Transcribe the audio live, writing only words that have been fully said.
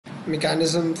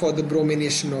mechanism for the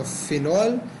bromination of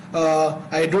phenol.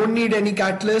 I don't need any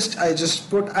catalyst. I just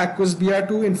put aqueous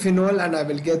Br2 in phenol and I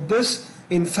will get this.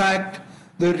 In fact,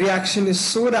 the reaction is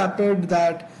so rapid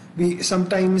that we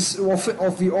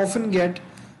often get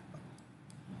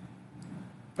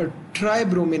a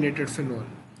tribrominated phenol.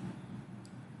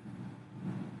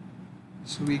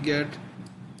 So we get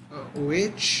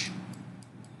OH,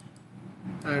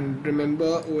 and remember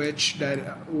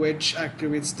OH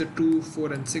activates the 2,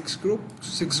 4 and 6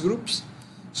 groups.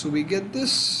 So we get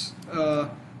this a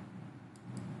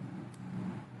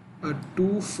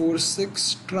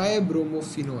 2,4,6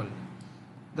 tribromophenol.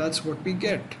 That's what we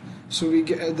get. So we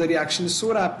get the reaction is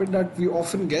so rapid that we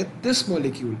often get this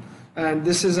molecule, and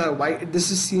this is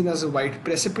seen as a white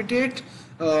precipitate.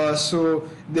 So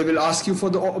they will ask you for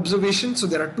the observation. So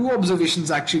there are two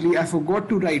observations actually. I forgot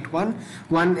to write one.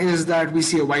 One is that we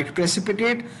see a white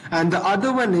precipitate, and the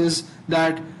other one is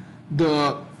that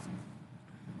the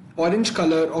orange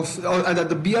color that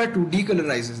the Br2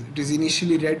 decolorizes. It is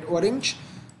initially red orange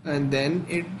and then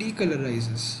it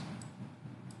decolorizes.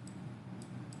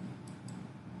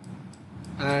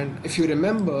 And if you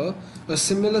remember, a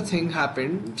similar thing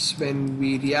happens when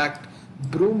we react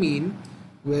bromine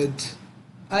with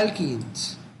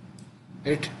alkenes.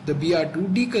 The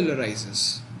Br2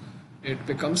 decolorizes. It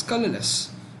becomes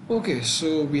colorless. Okay,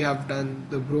 so we have done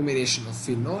the bromination of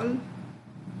phenol,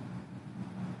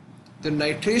 the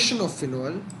nitration of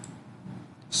phenol.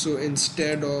 So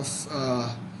instead of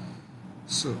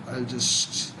so I'll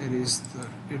just erase the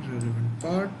irrelevant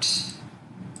parts.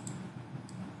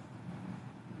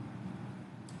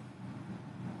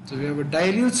 So we have a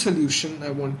dilute solution. I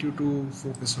want you to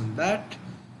focus on that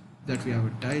we have a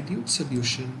dilute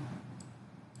solution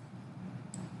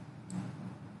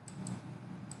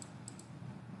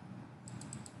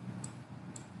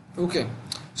okay.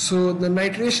 So the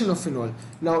nitration of phenol.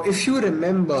 Now if you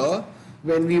remember,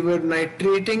 when we were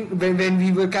nitrating, when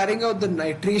we were carrying out the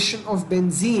nitration of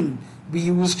benzene, we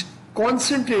used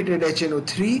concentrated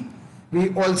HNO3.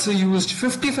 We also used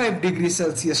 55 degrees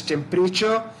Celsius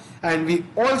temperature, and we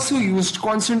also used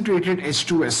concentrated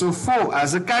H2SO4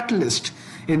 as a catalyst.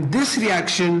 In this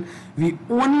reaction, we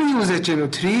only use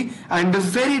HNO3 and a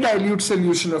very dilute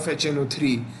solution of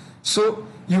HNO3. So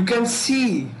you can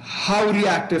see how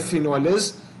reactive phenol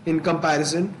is in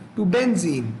comparison to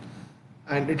benzene.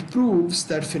 And it proves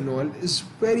that phenol is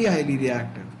very highly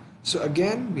reactive. So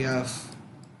again, we have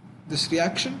this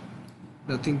reaction.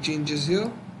 Nothing changes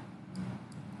here.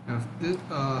 We have this,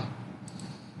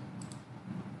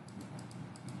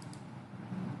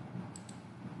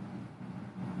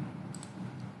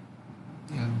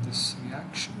 we have this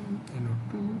reaction,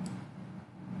 NO2.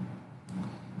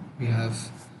 We have,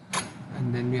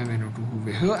 and then we have NO2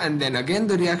 over here. And then again,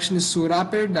 the reaction is so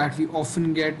rapid that we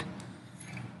often get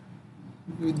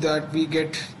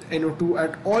NO2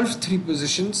 at all three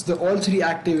positions, all three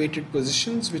activated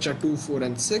positions, which are 2, 4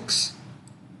 and 6.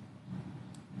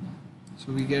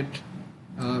 So we get,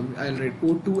 I'll write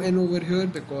O2N over here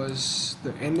because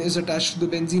the N is attached to the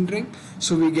benzene ring.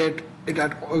 So we get the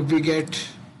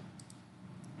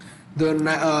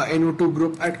NO2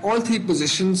 group at all three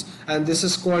positions, and this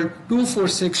is called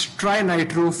 2,4,6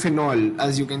 trinitrophenol,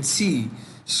 as you can see.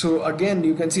 So again,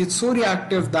 you can see it's so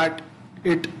reactive that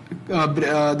it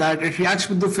reacts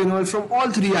with the phenol from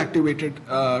all three activated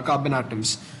carbon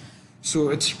atoms. So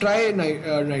it's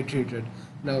trinitrated.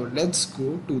 Now let's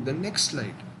go to the next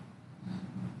slide.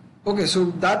 Okay, so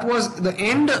that was the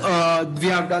end. We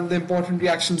have done the important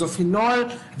reactions of phenol.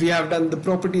 We have done the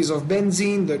properties of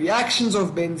benzene, the reactions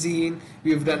of benzene.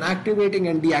 We have done activating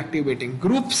and deactivating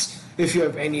groups. If you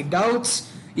have any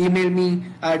doubts, email me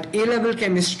at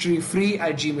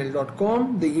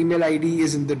alevelchemistryfree@gmail.com. The email ID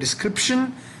is in the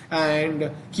description. And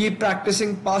keep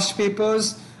practicing past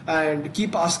papers and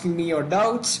keep asking me your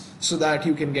doubts so that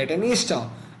you can get an A star.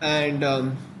 And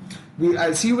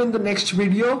I'll see you in the next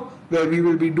video, where we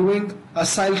will be doing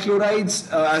acyl chlorides,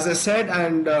 as I said,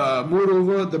 and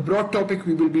moreover, the broad topic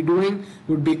we will be doing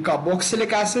would be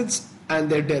carboxylic acids and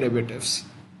their derivatives.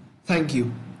 Thank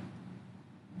you.